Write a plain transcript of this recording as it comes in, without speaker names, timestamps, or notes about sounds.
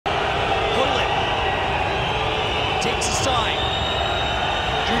takes his time.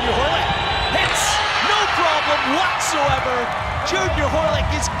 Junior Horlick hits, no problem whatsoever. Junior Horlick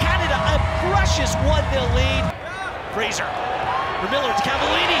gives Canada a precious 1-0 lead. Fraser, for Miller to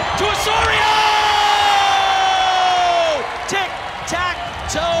Cavallini, to Osorio!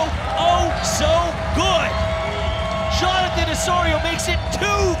 Tic-tac-toe, oh so good. Jonathan Osorio makes it 2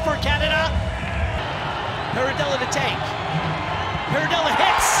 for Canada. Paradella to take. Paradella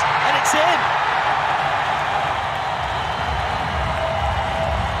hits, and it's in.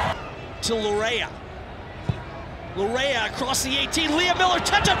 To Lorea. Lorea across the 18, Liam Miller,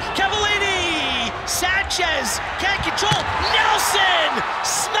 touch-up, Cavallini! Sanchez can't control, Nelson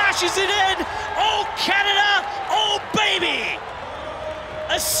smashes it in! Oh, Canada, oh, baby!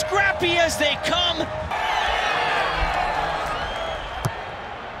 As scrappy as they come.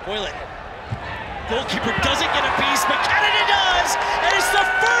 Hoyland. Goalkeeper doesn't get a piece, but Canada does! And it's the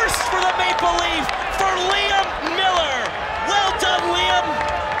first for the Maple Leaf for Liam Miller! Well done,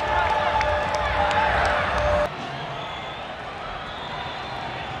 Liam!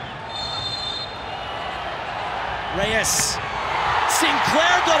 Reyes.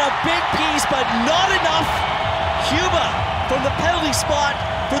 Sinclair got a big piece, but not enough. Cuba from the penalty spot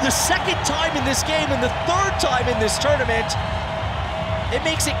for the second time in this game and the third time in this tournament. It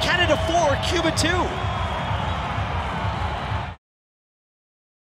makes it Canada 4, Cuba 2.